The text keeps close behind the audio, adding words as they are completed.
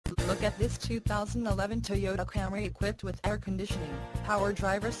look at this 2011 Toyota Camry equipped with air conditioning, power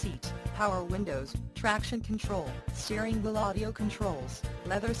driver seat, power windows, traction control, steering wheel audio controls,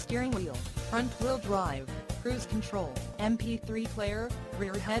 leather steering wheel, front wheel drive, cruise control, MP3 player,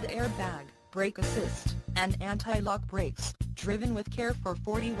 rear head airbag, brake assist, and anti-lock brakes. Driven with care for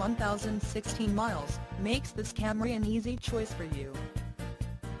 41,016 miles, makes this Camry an easy choice for you.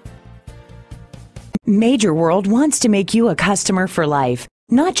 Major World wants to make you a customer for life.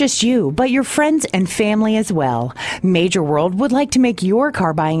 Not just you, but your friends and family as well. Major World would like to make your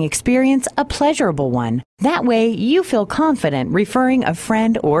car buying experience a pleasurable one. That way, you feel confident referring a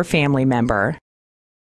friend or family member.